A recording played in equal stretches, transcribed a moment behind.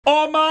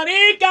Oh,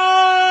 Monica,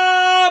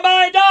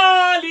 my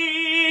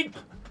darling.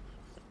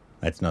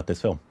 That's not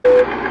this film.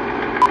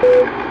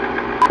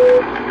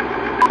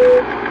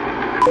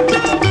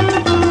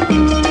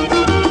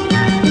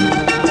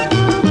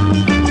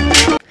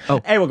 Oh.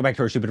 Hey, welcome back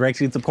to our Stupid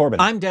Rex. It's Corbin.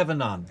 I'm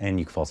Anand. And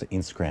you can follow us at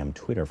Instagram,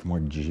 Twitter for more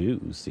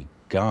juicy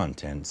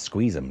content.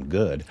 Squeeze them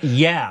good.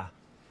 Yeah.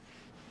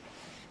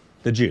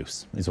 The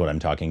juice is what I'm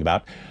talking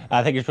about.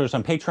 Thank you for us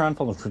on Patreon.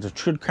 Follow us for the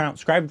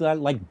subscribe to that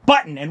like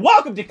button. And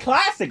welcome to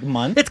Classic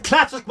Month. It's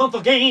Classic Month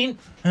again.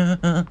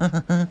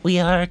 We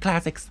are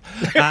classics.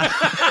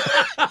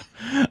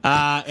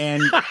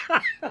 And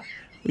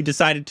we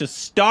decided to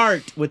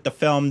start with the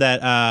film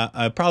that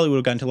I probably would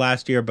have gotten to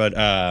last year, but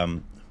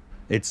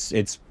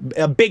it's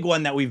a big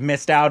one that we've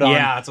missed out on.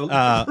 Yeah, it's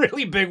a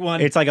really big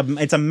one. It's like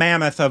a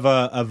mammoth of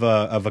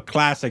a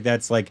classic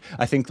that's like,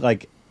 I think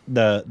like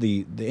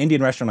the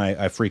Indian restaurant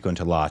I frequent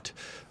a lot.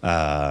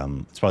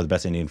 It's probably the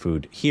best Indian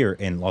food here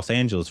in Los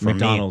Angeles for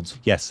McDonald's.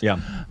 Me. Yes. Yeah.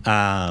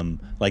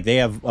 Like they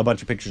have a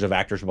bunch of pictures of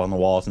actors up on the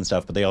walls and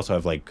stuff, but they also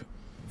have like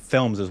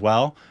films as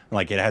well.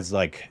 Like it has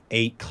like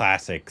 8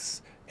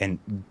 classics and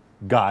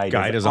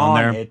guide is on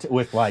there it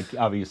with like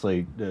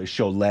obviously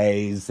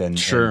Cholets and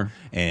sure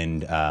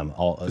and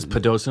all. Is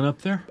Podosin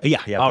up there?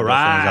 Yeah. All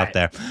right. Is up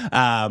there.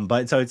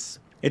 But so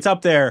it's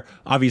up there,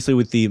 obviously,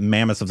 with the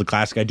mammoths of the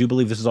classic. I do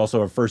believe this is also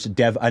our first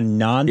Dev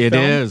Anand film.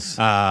 It is.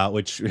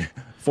 Which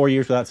 4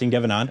 years without seeing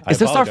Dev Anand. Is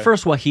this our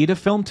first Waheeda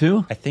film,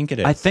 too? I think it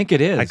is. I think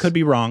it is. I could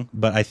be wrong,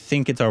 but I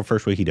think it's our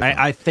first Waheeda film.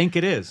 I think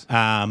it is.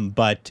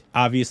 But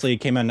obviously, it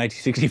came out in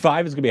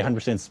 1965. It's going to be a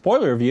 100%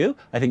 spoiler review.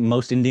 I think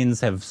most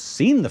Indians have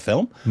seen the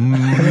film.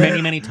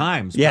 Many, many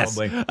times, yes.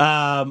 probably.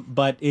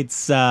 But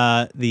it's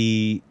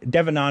the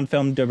Dev Anand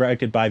film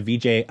directed by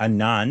Vijay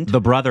Anand.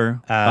 The brother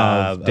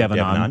of Dev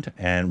Anand.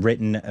 And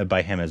written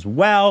by him as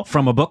well.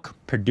 From a book.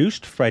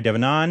 Produced by Dev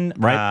Anand.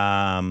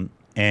 Right.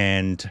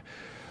 And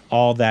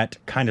all that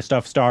kind of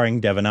stuff, starring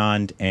Dev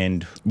Anand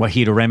and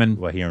Waheeda Rehman.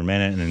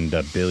 And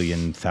a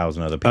billion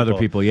thousand other people. Other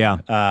people, yeah.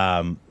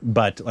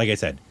 But like I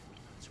said,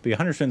 this will be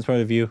 100% spoiler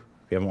review.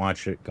 If you haven't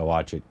watched it, go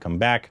watch it. Come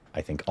back.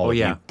 I think all of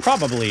you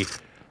probably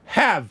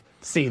have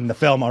seen the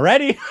film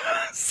already.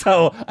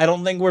 So I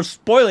don't think we're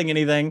spoiling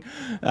anything.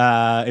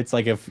 It's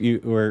like if we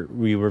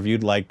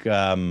reviewed like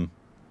The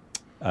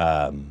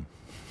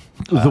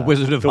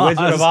Wizard of Oz.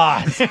 The Wizard of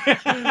Oz. If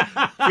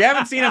you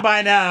haven't seen it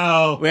by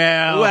now,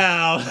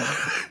 well,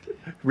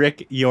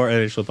 Rick, your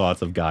initial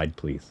thoughts of Guide,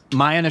 please.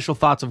 My initial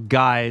thoughts of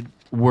Guide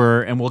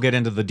were, and we'll get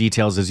into the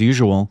details as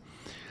usual,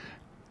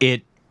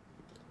 it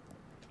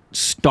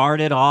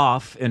started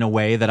off in a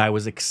way that I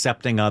was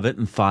accepting of it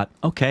and thought,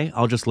 okay,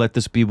 I'll just let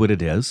this be what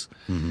it is.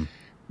 Mm-hmm.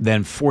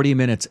 Then 40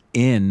 minutes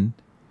in,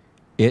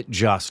 it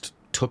just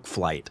took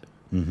flight.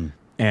 Mm-hmm.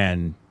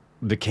 And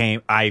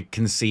I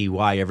can see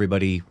why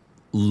everybody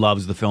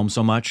loves the film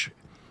so much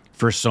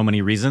for so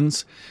many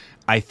reasons.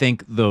 I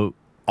think the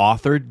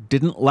author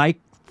didn't like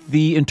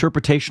the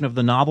interpretation of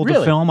the novel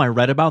to film. I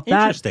read about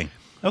that. Interesting.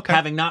 Okay.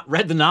 Having not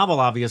read the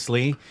novel,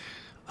 obviously,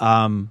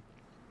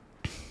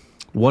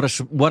 what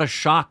a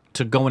shock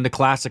to go into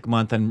Classic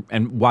Month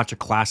and watch a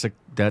classic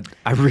that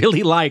I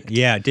really liked.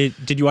 Yeah.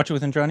 Did you watch it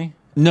with Andrani?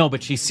 No,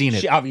 but she's seen it.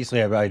 She,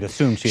 obviously, I'd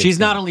assume she's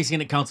not only seen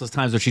it countless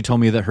times, but she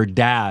told me that her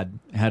dad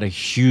had a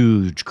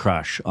huge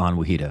crush on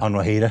Waheeda. On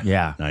Waheeda?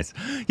 Yeah. Nice.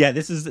 Yeah,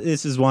 this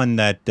is one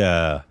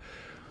that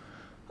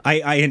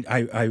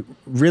I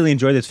really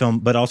enjoy this film,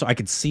 but also I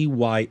could see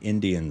why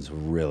Indians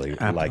really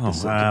like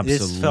this. Absolutely.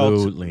 This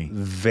felt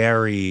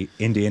very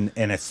Indian,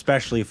 and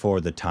especially for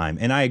the time.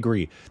 And I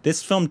agree.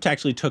 This film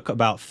actually took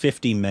about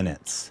 50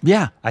 minutes.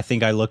 Yeah. I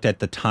think I looked at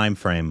the time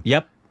frame.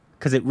 Yep.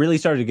 Because it really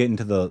started to get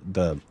into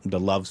the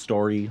love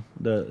story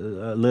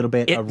a little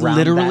bit around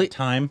that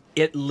time.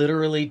 It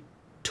literally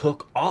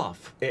took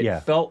off. It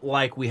felt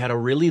like we had a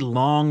really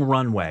long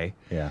runway.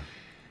 Yeah.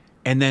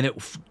 And then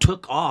it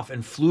took off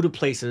and flew to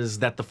places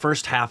that the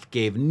first half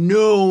gave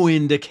no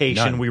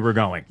indication we were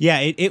going. Yeah,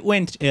 it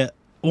went...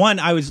 one,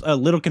 I was a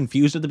little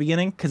confused at the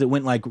beginning because it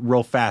went like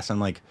real fast. I'm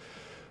like,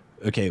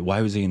 okay,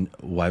 why was he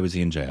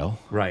in jail?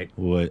 Right.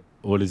 What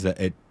is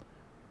that?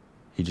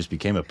 He just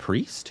became a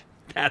priest?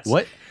 That's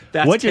What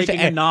taking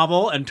a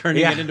novel and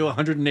turning it into a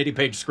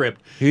 180-page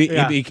script. He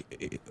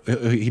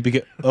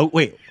became... Oh,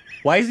 wait.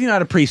 Why is he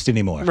not a priest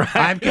anymore?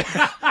 Right.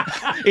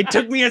 It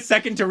took me a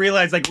second to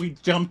realize, like, we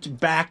jumped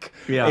back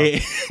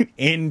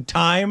in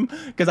time,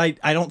 because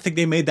I don't think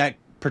they made that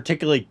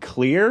particularly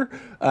clear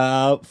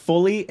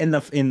fully in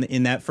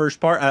that first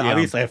part.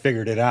 Obviously, I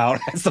figured it out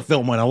as the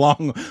film went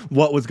along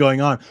what was going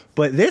on.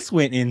 But this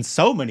went in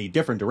so many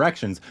different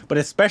directions. But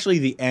especially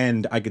the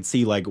end, I could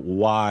see like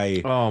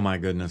why. Oh my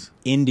goodness!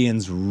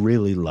 Indians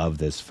really love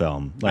this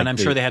film, and I'm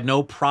sure they had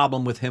no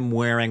problem with him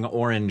wearing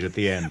orange at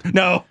the end.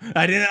 No,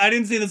 I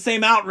didn't see the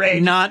same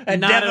outrage. Not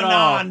at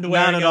all.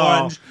 Not at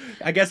all.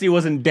 I guess he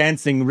wasn't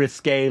dancing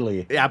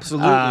risquely.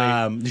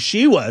 Absolutely.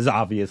 She was,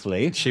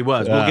 obviously. She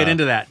was. We'll get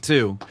into that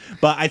too.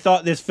 But I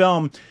thought this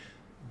film,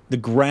 the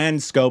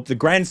grand scope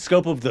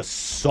of the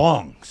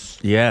songs.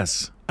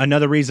 Yes.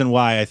 another reason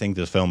why I think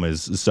this film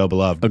is so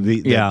beloved.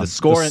 The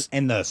score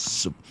and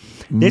the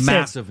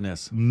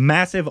massiveness,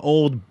 massive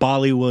old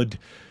Bollywood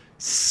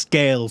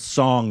scale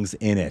songs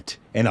in it,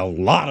 and a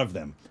lot of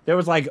them. There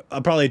was like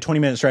probably a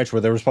 20-minute stretch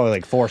where there was probably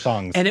like 4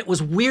 songs. And it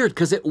was weird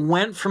because it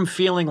went from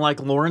feeling like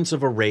Lawrence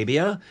of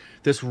Arabia,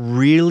 this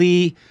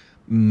really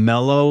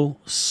mellow,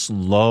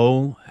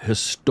 slow,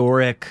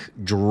 historic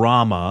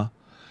drama,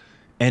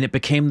 and it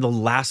became The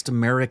Last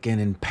American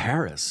in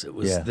Paris. It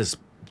was this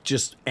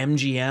just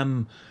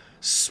MGM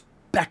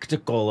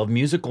spectacle of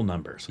musical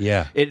numbers.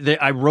 Yeah.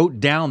 I wrote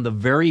down the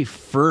very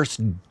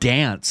first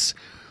dance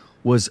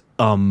was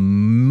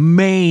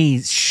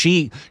amazing.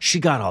 She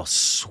got all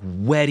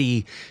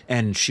sweaty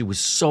and she was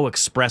so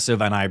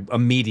expressive. And I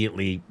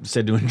immediately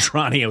said to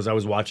Indrani as I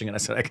was watching it, I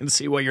said, I can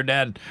see why your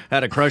dad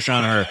had a crush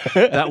on her.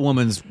 That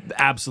woman's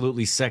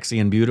absolutely sexy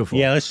and beautiful.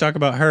 Yeah, let's talk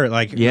about her.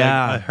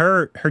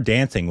 Her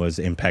dancing was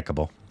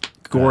impeccable.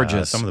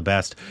 Gorgeous. Some of the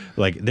best.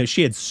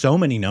 She had so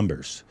many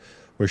numbers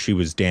where she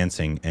was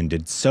dancing and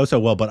did so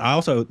well. But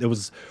there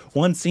was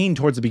one scene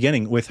towards the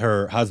beginning with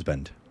her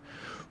husband.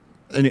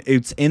 And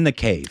it's in the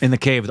cave. In the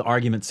cave, the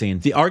argument scene.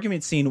 The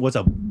argument scene was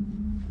a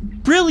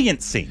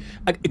brilliant scene.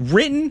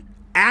 Written,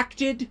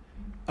 acted,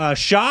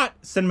 shot,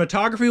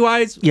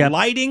 cinematography-wise,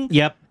 lighting.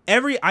 Yep.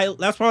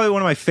 That's probably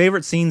one of my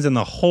favorite scenes in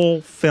the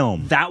whole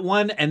film. That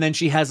one, and then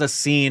she has a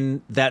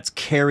scene that's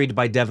carried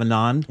by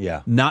Devanand.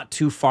 Yeah. Not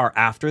too far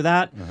after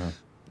that.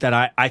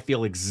 That I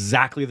feel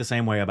exactly the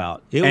same way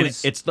about.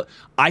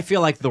 I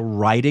feel like the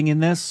writing in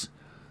this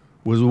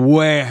was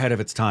way ahead of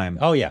its time.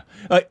 Oh, yeah.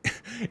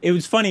 It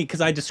was funny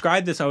because I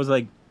described this. I was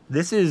like,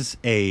 this is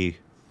I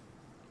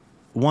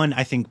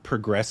think,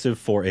 progressive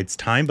for its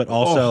time, but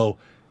also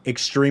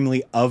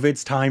extremely of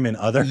its time in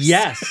others.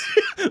 Yes.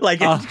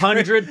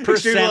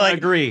 100%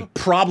 agree.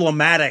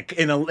 Problematic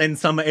in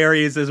some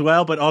areas as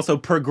well, but also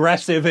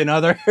progressive in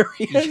other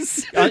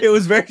areas. It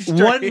was very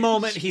strange. One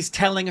moment he's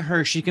telling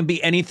her she can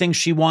be anything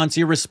she wants,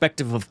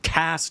 irrespective of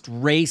caste,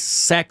 race,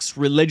 sex,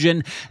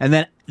 religion, and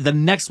then the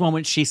next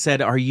moment she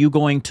said, are you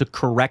going to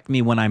correct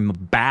me when I'm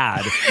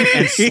bad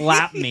and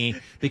slap me?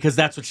 Because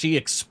that's what she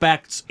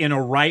expects in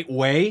a right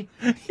way.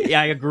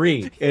 Yeah, I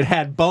agree. It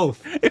had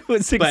both.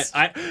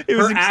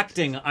 Her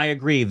acting, I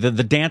agree. The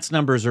dance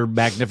numbers are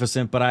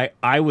magnificent, but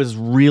I was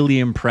really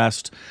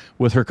impressed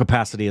with her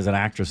capacity as an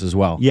actress as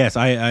well. Yes,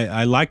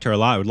 I liked her a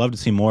lot. I would love to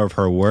see more of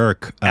her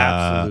work.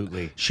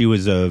 Absolutely. She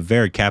was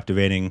very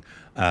captivating.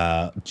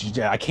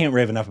 I can't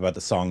rave enough about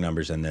the song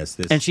numbers in this.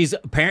 And she's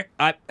apparent.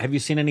 Have you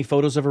seen any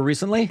photos of her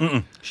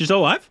recently? She's still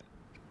alive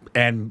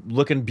and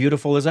looking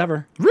beautiful as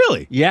ever.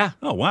 Really? Yeah.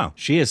 Oh wow.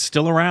 She is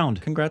still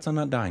around. Congrats on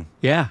not dying.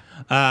 Yeah.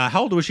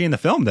 How old was she in the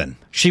film then?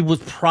 She was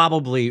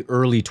probably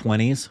early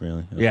 20s.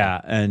 Really? Okay. Yeah,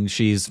 and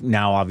she's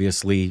now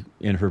obviously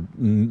in her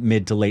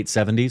mid to late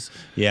 70s.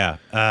 Yeah.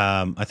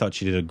 I thought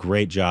she did a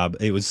great job.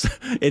 It was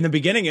in the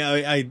beginning.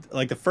 I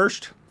like the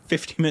first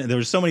 50 minutes. There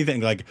was so many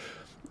things like.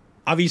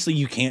 Obviously,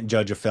 you can't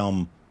judge a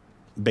film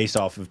based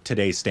off of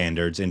today's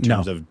standards in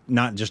terms of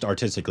not just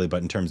artistically,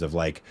 but in terms of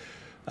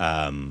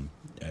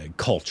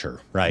culture,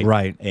 right?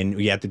 Right. And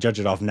you have to judge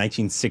it off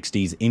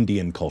 1960s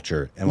Indian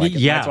culture, and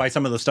that's why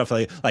some of the stuff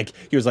like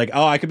he was like,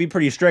 "Oh, I could be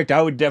pretty strict.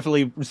 I would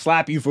definitely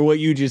slap you for what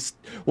you just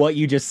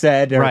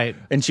said." Right.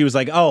 And she was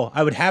like, "Oh,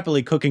 I would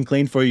happily cook and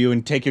clean for you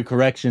and take your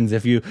corrections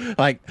if you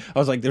like." I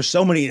was like, "There's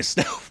so many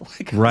stuff."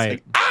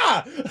 Right.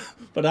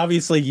 But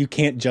obviously, you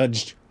can't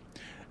judge.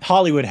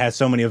 Hollywood has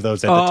so many of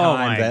those at the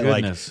time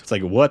that it's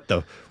like what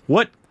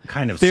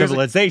kind of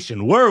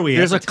civilization were we?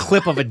 There's a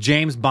clip of a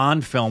James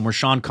Bond film where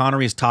Sean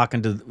Connery is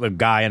talking to a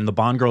guy and the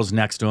Bond girl's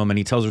next to him and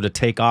he tells her to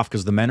take off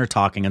because the men are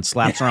talking and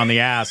slaps her on the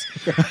ass.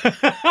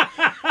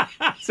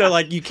 So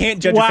you can't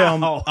judge a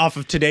film off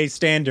of today's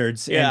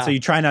standards, and so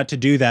you try not to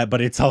do that. But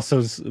it's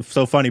also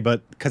so funny,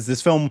 but because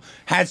this film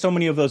had so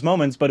many of those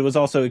moments, but it was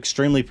also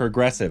extremely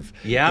progressive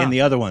in the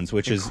other ones,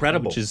 which is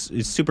incredible, which is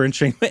super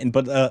interesting.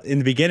 But in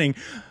the beginning,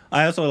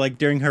 I also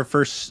during her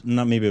first,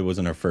 maybe it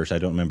wasn't her first, I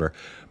don't remember,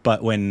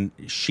 but when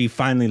she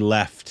finally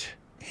left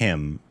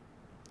him,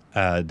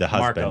 the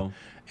husband. Marco.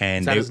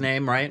 And is that his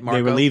name, right? Marco?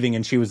 They were leaving,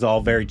 and she was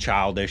all very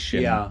childish.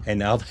 And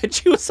now that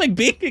she was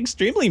being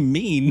extremely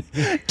mean,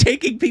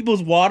 taking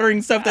people's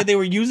watering stuff that they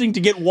were using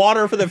to get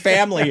water for the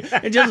family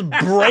and just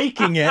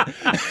breaking it.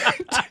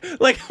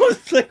 I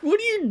was like, what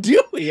are you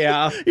doing?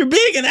 Yeah. You're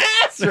being an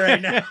ass right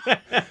now.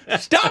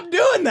 Stop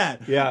doing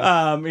that.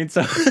 Yeah. And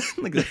so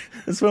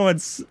this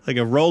moment's like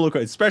a roller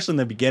coaster, especially in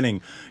the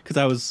beginning, because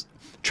I was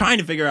trying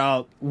to figure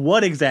out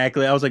what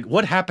exactly. I was like,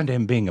 what happened to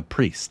him being a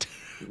priest?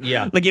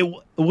 Yeah. Were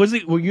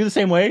you the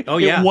same way? Oh,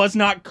 yeah. It was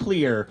not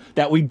clear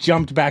that we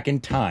jumped back in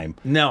time.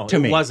 No,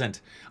 it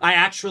wasn't. I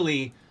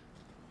actually,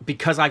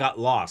 because I got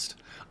lost,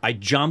 I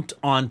jumped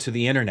onto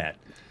the internet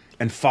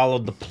and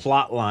followed the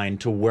plot line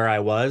to where I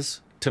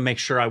was to make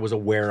sure I was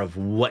aware of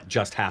what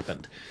just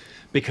happened.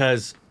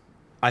 Because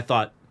I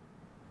thought,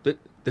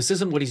 this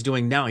isn't what he's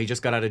doing now. He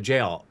just got out of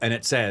jail. And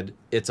it said,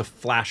 it's a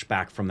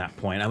flashback from that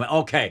point. I went,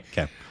 okay.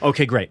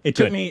 Okay, great. It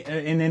took me,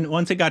 and then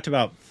once it got to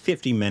about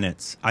 50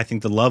 minutes, I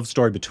think the love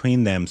story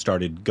between them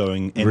started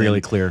going really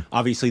clear.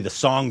 Obviously, the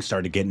song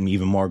started getting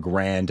even more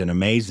grand and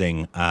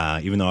amazing,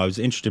 even though I was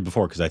interested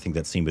before, because I think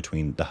that scene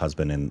between the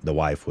husband and the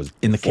wife was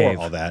in the cave.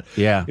 All that.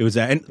 Yeah. It was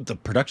that. And the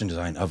production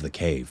design of the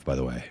cave, by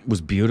the way,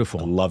 was beautiful.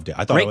 I loved it.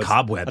 I thought Great it was,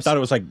 cobwebs. I thought it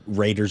was like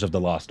Raiders of the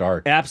Lost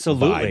Ark.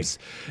 Absolutely. Vibes.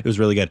 It was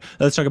really good.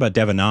 Let's talk about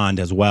Anand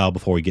as well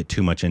before we get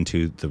too much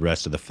into the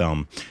rest of the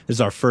film. This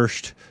is our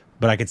first,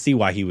 but I could see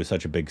why he was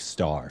such a big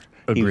star.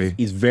 Agree.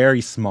 He's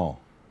very small.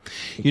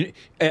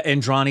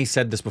 Andrani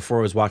said this before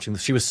I was watching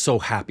this. She was so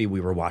happy we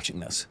were watching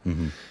this.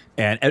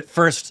 And at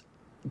first,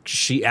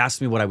 she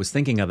asked me what I was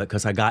thinking of it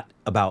because I got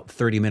about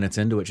 30 minutes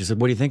into it. She said,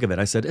 what do you think of it?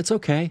 I said, it's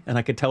okay. And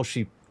I could tell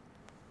she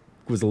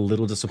was a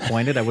little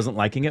disappointed. I wasn't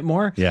liking it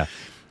more. Yeah.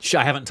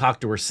 I haven't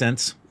talked to her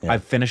since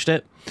I've finished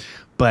it.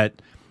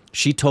 But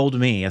she told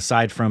me,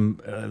 aside from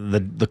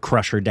the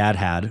crush her dad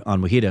had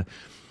on Waheeda,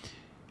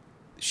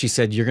 she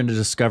said, you're going to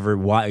discover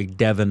why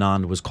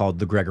Anand was called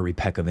the Gregory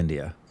Peck of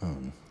India.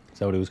 Is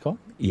that what it was called?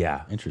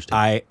 Yeah. Interesting.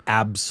 I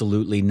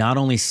absolutely not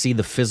only see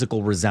the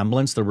physical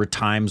resemblance, there were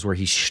times where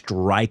he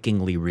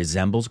strikingly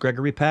resembles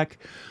Gregory Peck,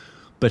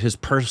 but his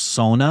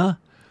persona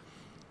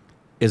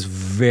is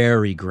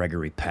very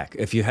Gregory Peck.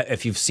 If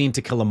you've seen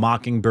To Kill a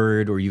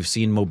Mockingbird or you've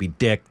seen Moby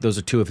Dick, those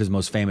are two of his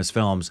most famous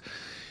films.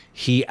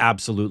 He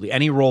absolutely,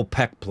 any role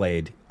Peck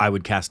played, I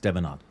would cast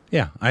Anand.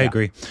 Yeah, I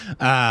agree.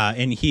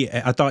 And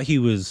I thought he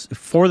was,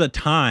 for the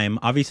time,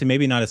 obviously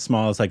maybe not as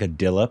small as like a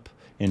Dillip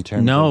in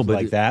terms of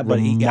like that, but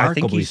I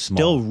think he's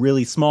still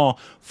really small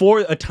for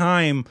a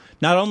time,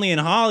 not only in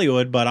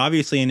Hollywood, but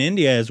obviously in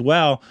India as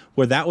well,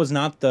 where that was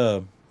not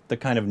the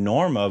kind of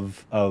norm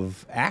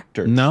of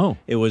actors. No.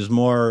 It was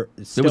more...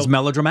 It was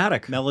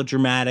melodramatic.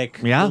 Melodramatic,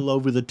 yeah. a little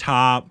over the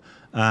top,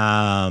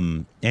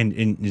 and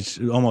it's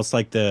almost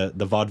like the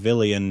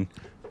vaudevillian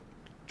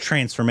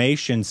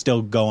transformation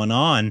still going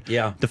on.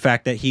 Yeah. The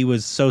fact that he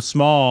was so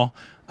small,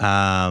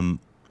 I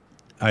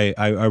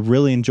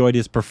really enjoyed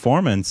his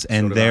performance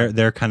and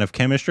their kind of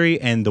chemistry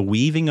and the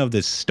weaving of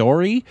this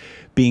story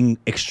being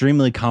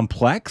extremely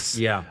complex.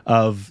 Yeah.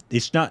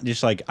 It's not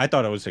just like, I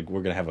thought it was like,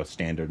 we're going to have a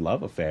standard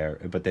love affair,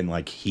 but then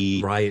like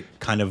he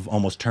kind of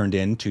almost turned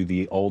into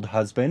the old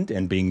husband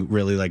and being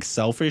really like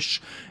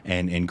selfish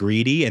and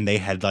greedy. And they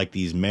had like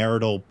these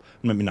marital,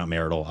 maybe not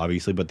marital,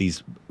 obviously, but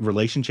these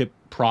relationship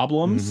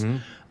problems.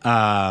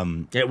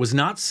 It was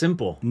not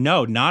simple.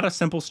 No, not a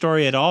simple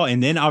story at all.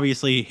 And then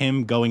obviously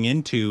him going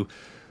into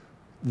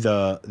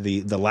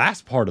the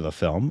last part of the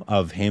film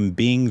of him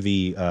being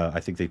the I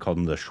think they called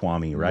him the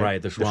Swami, right?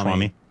 Right, the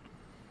Swami.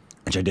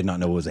 Which I did not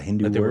know was a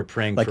Hindu word. They were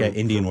praying like an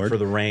Indian word for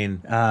the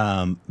rain.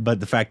 But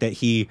the fact that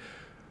he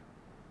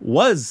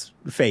was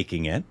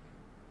faking it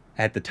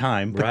at the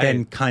time, but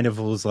then kind of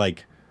was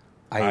like,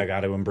 I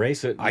got to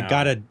embrace it.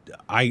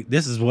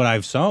 This is what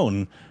I've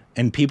sown.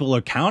 And people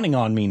are counting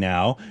on me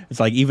now. It's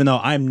like, even though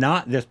I'm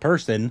not this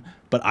person,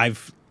 but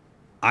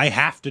I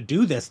have to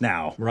do this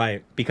now.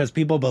 Right. Because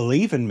people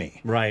believe in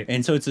me. Right.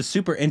 And so it's a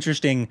super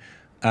interesting,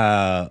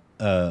 the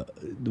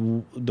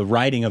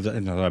writing of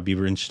and I'd be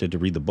interested to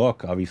read the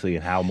book, obviously,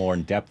 and how more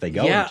in depth they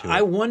go into it.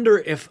 I wonder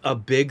if a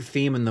big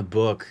theme in the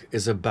book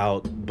is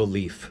about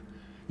belief.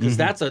 Because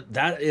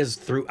that is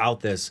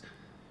throughout this.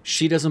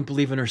 She doesn't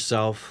believe in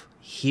herself.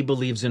 He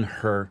believes in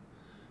her.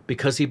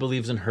 Because he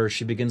believes in her,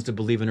 she begins to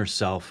believe in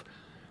herself.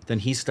 Then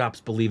he stops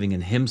believing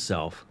in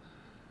himself.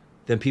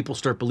 Then people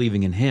start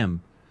believing in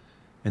him.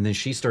 And then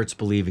she starts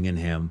believing in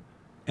him.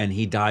 And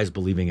he dies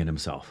believing in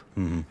himself.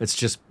 It's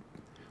just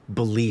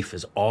belief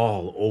is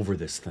all over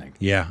this thing.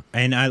 Yeah.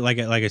 And I like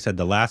I said,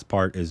 the last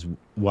part is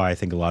why I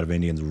think a lot of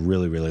Indians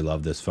really, really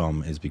love this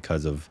film, is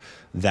because of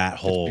that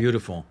whole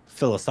beautiful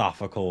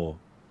philosophical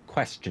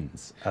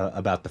questions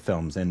about the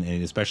films, and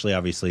especially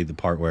obviously the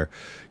part where,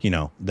 you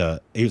know,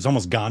 it was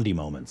almost Gandhi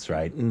moments,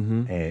 right?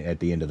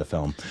 At the end of the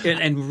film,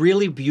 and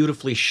really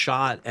beautifully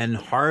shot and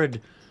hard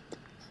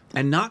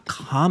and not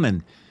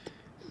common.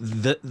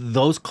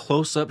 Those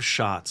close-up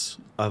shots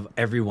of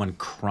everyone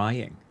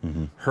crying,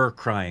 her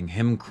crying,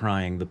 him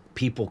crying, the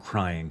people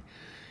crying,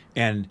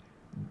 and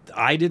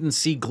I didn't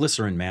see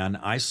glycerin, man.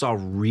 I saw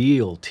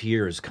real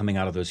tears coming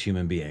out of those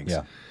human beings.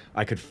 Yeah.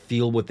 I could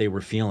feel what they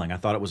were feeling. I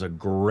thought it was a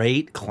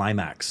great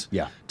climax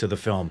to the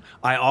film.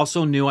 I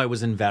also knew I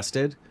was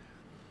invested.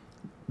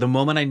 The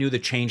moment I knew the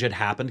change had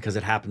happened, because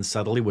it happened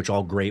subtly, which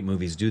all great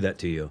movies do that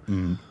to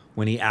you,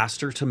 when he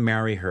asked her to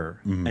marry her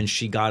and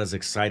she got as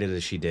excited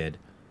as she did,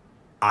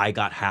 I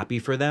got happy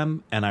for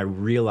them, and I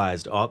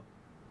realized, oh,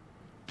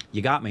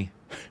 you got me.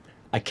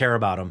 I care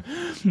about him.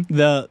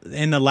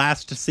 In the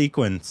last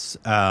sequence,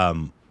 I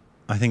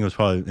think it was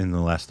probably in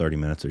the last 30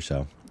 minutes or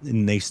so,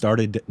 and they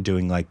started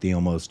doing like the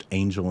almost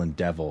angel and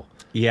devil.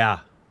 Yeah.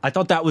 I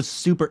thought that was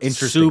super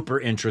interesting. Super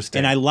interesting.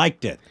 And I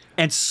liked it.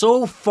 And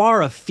so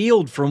far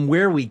afield from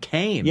where we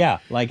came. Yeah.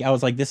 Like, I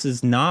was like, this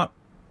is not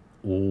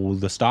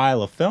the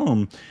style of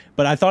film,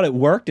 but I thought it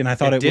worked, and I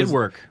thought it did was,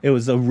 work. It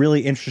was a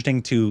really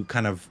interesting to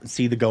kind of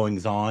see the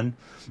goings on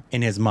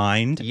in his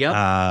mind,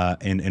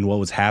 and what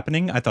was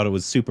happening. I thought it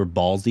was super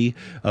ballsy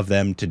of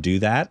them to do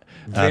that,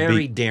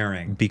 very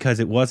daring, because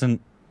it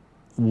wasn't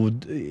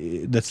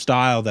the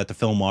style that the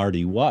film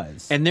already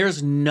was, and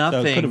there's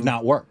nothing. So it could have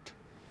not worked.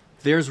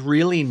 There's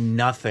really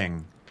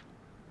nothing.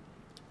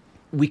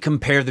 We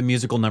compare the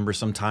musical numbers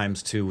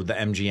sometimes to the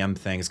MGM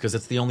things because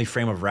it's the only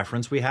frame of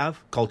reference we have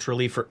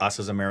culturally for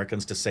us as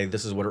Americans to say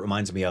this is what it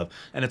reminds me of,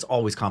 and it's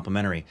always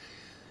complimentary.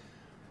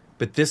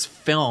 But this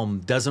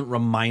film doesn't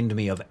remind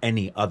me of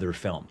any other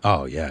film.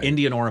 Oh yeah,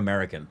 Indian or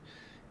American.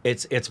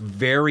 It's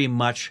very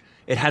much.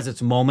 It has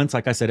its moments.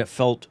 Like I said, it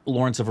felt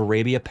Lawrence of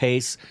Arabia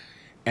pace,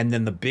 and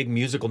then the big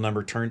musical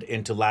number turned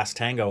into Last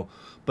Tango.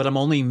 But I'm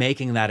only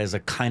making that as a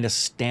kind of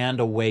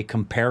stand-away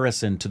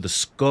comparison to the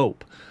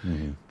scope.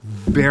 Mm-hmm.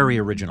 Very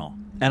original.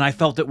 And I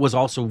felt it was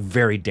also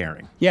very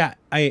daring. Yeah,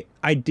 I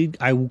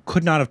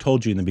could not have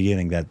told you in the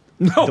beginning that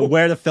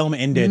where the film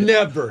ended.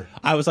 Never.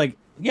 I was like,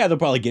 yeah, they'll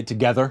probably get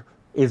together,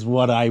 is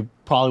what I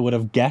probably would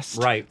have guessed.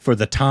 Right. For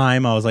the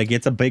time, I was like,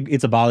 it's a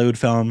Bollywood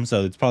film,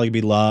 so it's probably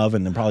going to be love,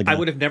 and then probably I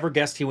would have never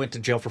guessed he went to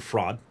jail for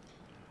fraud.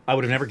 I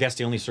would have never guessed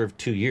he only served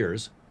 2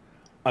 years.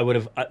 I would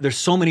have. There's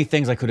so many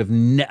things I could have,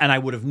 and I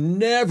would have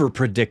never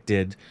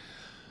predicted.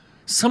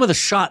 Some of the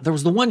shot. There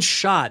was the one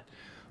shot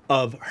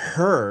of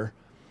her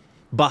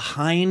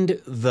behind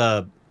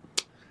the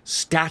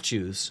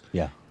statues.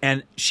 Yeah.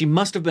 And she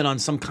must have been on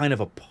some kind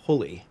of a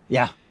pulley.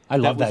 Yeah, I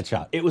love that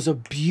shot. It was a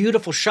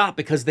beautiful shot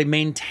because they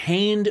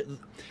maintained.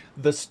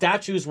 The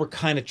statues were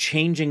kind of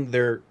changing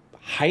their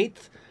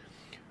height,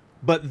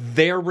 but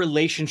their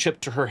relationship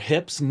to her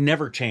hips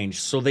never changed.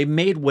 So they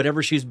made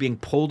whatever she was being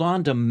pulled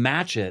on to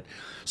match it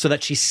so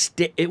that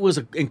it was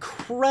an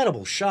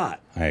incredible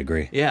shot. I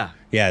agree. Yeah.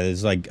 Yeah,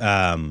 there's like,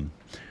 and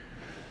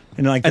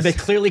they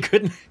clearly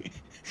couldn't.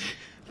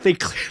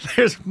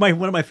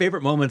 One of my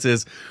favorite moments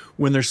is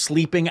when they're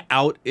sleeping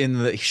out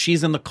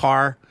she's in the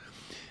car.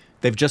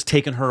 They've just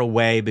taken her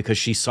away because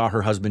she saw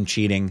her husband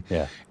cheating.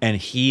 Yeah. And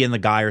he and the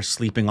guy are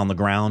sleeping on the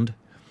ground.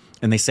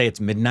 And they say it's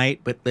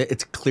midnight, but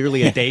it's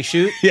clearly a day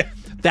shoot. Yeah.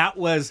 That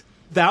was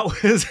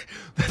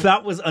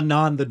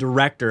Anand, the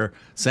director,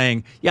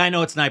 saying, yeah, I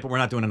know it's night, but we're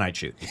not doing a night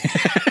shoot.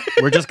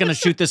 We're just going to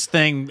shoot this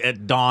thing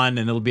at dawn,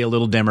 and it'll be a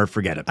little dimmer.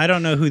 Forget it. I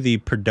don't know who the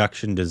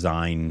production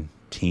design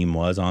team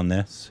was on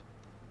this,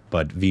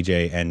 but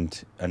Vijay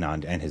and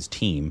Anand and his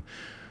team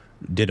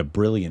did a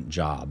brilliant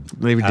job.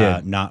 They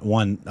did. Not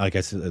one, like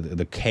I said,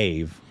 the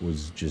cave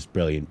was just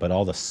brilliant, but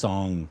all the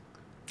song...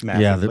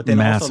 Massive. Yeah, but then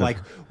massive. also like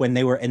when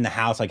they were in the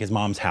house, like his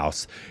mom's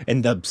house,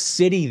 and the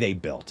city they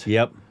built.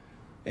 Yep.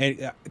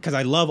 Because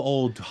I love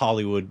old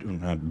Hollywood,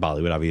 not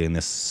Bollywood, obviously in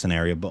this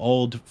scenario, but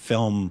old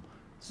film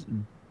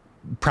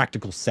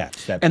practical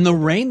sets. And the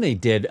rain they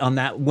did on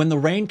that, when the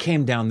rain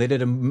came down,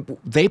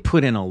 they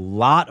put in a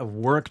lot of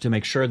work to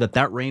make sure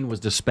that rain was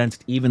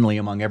dispensed evenly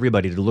among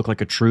everybody to look like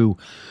a true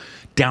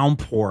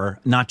downpour,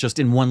 not just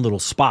in one little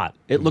spot.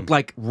 It looked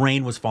like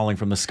rain was falling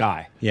from the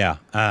sky. Yeah.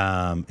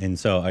 And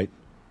so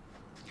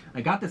I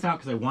got this out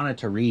because I wanted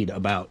to read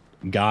about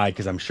Guide,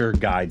 because I'm sure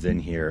Guide's in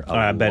here.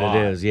 I bet it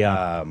is,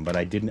 yeah. But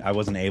I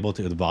wasn't able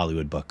to, the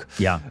Bollywood book.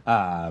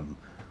 Yeah.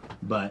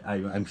 But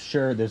I'm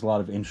sure there's a lot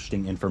of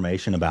interesting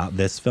information about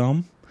this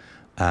film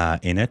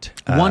in it.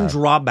 One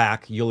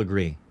drawback, you'll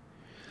agree.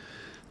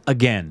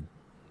 Again,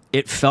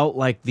 it felt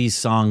like these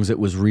songs, it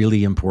was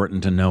really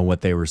important to know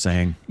what they were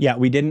saying. Yeah,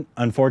 we didn't.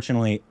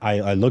 Unfortunately,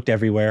 I looked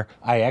everywhere.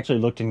 I actually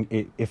looked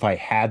in if I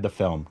had the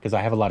film, because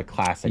I have a lot of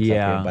classics up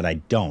here, but I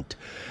don't.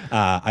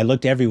 I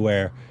looked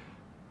everywhere.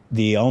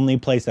 The only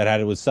place that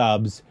had it was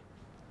subs,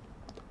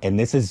 and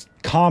this is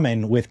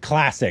common with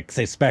classics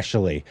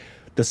especially.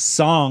 The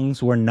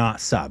songs were not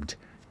subbed,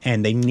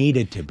 and they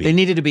needed to be. They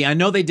needed to be. I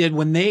know they did.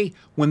 When they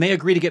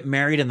agree to get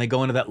married and they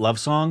go into that love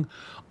song,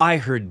 I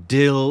heard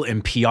Dill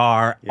and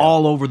PR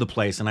all over the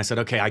place. And I said,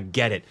 okay, I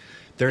get it.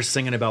 They're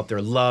singing about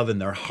their love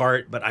and their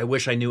heart, but I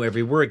wish I knew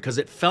every word, because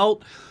it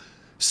felt...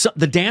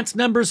 the dance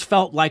numbers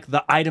felt like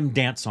the item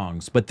dance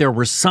songs, but there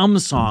were some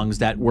songs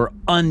that were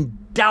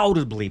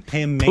undoubtedly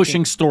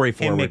pushing story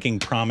forward. Him making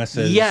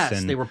promises.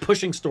 Yes, they were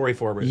pushing story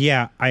forward.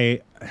 Yeah,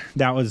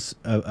 that was,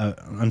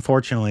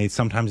 unfortunately,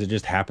 sometimes it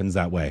just happens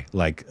that way.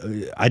 Like,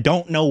 I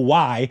don't know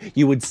why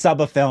you would sub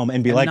a film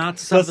and be like,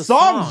 the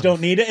songs don't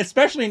need it,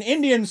 especially in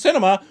Indian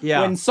cinema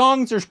when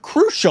songs are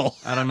crucial.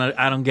 I don't know.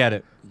 I don't get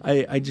it.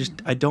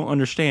 I don't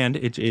understand.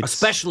 It's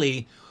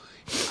especially,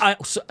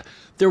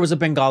 there was a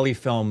Bengali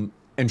film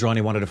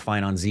Andrani wanted to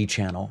find on Z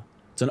Channel.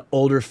 It's an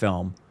older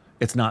film.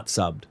 It's not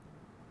subbed.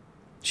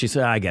 She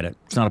said, I get it.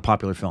 It's not a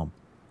popular film.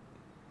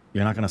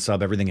 You're not going to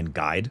sub everything in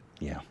Guide?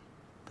 Yeah.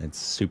 It's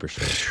super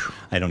strange.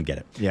 I don't get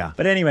it. Yeah.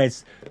 But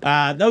anyways,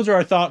 those are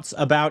our thoughts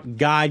about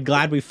Guide.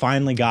 Glad we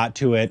finally got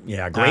to it.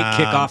 Yeah, great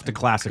kickoff to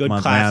Classic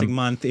Month, Good Classic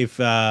Month. If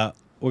we're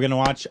going to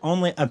watch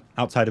only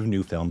outside of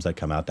new films that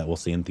come out that we'll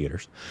see in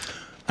theaters.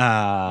 You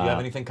have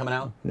anything coming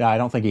out? No, I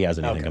don't think he has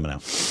anything coming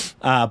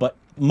out. But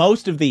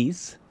most of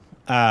these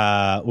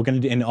we're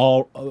going to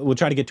do we'll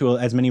try to get to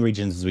as many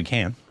regions as we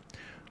can.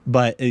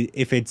 But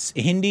if it's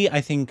Hindi,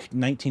 I think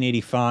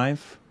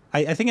 1985.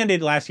 I think I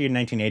did last year in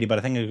 1980, but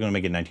I think I'm going to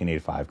make it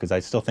 1985 because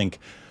I still think,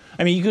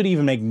 I mean, you could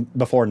even make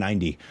before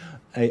 90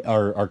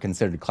 are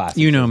considered classics.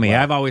 You know me.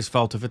 Well. I've always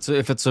felt if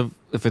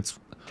it's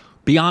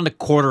beyond a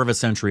quarter of a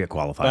century, it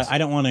qualifies. But I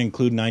don't want to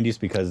include 90s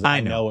because I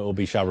know it will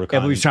be Shah Rukh Khan.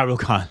 It will be Shah Rukh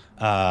Khan.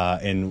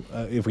 And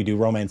if we do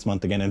Romance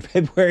Month again in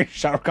February,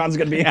 Shah Rukh Khan's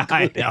going to be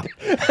included. I know.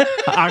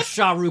 Our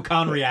Shah Rukh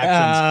Khan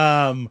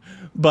reactions.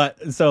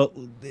 But so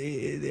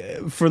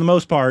for the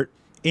most part,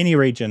 any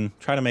region,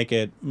 try to make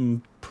it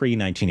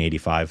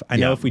pre-1985. I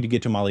know if we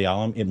get to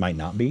Malayalam, it might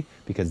not be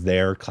because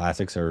their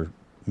classics are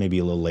maybe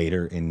a little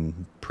later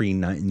in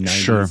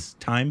pre-90s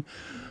time.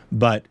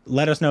 But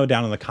let us know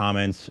down in the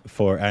comments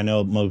I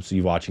know most of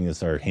you watching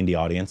this are Hindi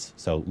audience,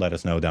 so let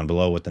us know down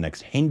below what the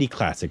next Hindi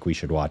classic we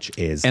should watch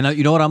is. And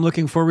you know what I'm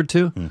looking forward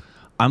to?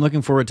 I'm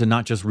looking forward to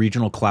not just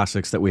regional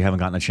classics that we haven't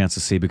gotten a chance to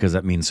see because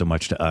that means so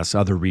much to us,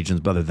 other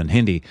regions other than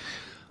Hindi.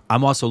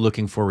 I'm also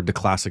looking forward to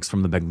classics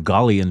from the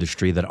Bengali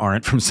industry that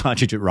aren't from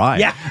Satyajit Ray.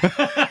 Yeah.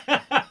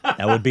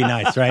 That would be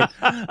nice, right?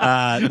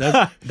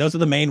 Those are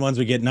the main ones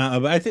we get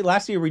now. I think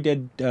last year we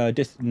did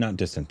not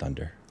Distant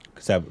Thunder.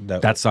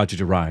 That's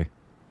Satyajit Ray.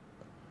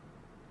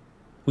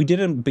 We did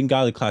a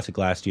Bengali classic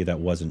last year that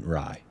wasn't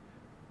Rai.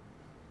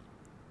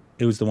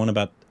 It was the one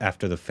about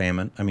after the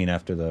famine. I mean,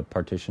 after the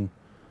partition.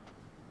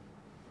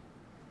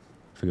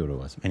 I forget what it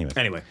was.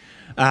 Anyway.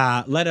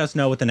 Let us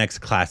know what the next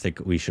classic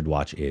we should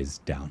watch is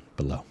down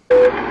below.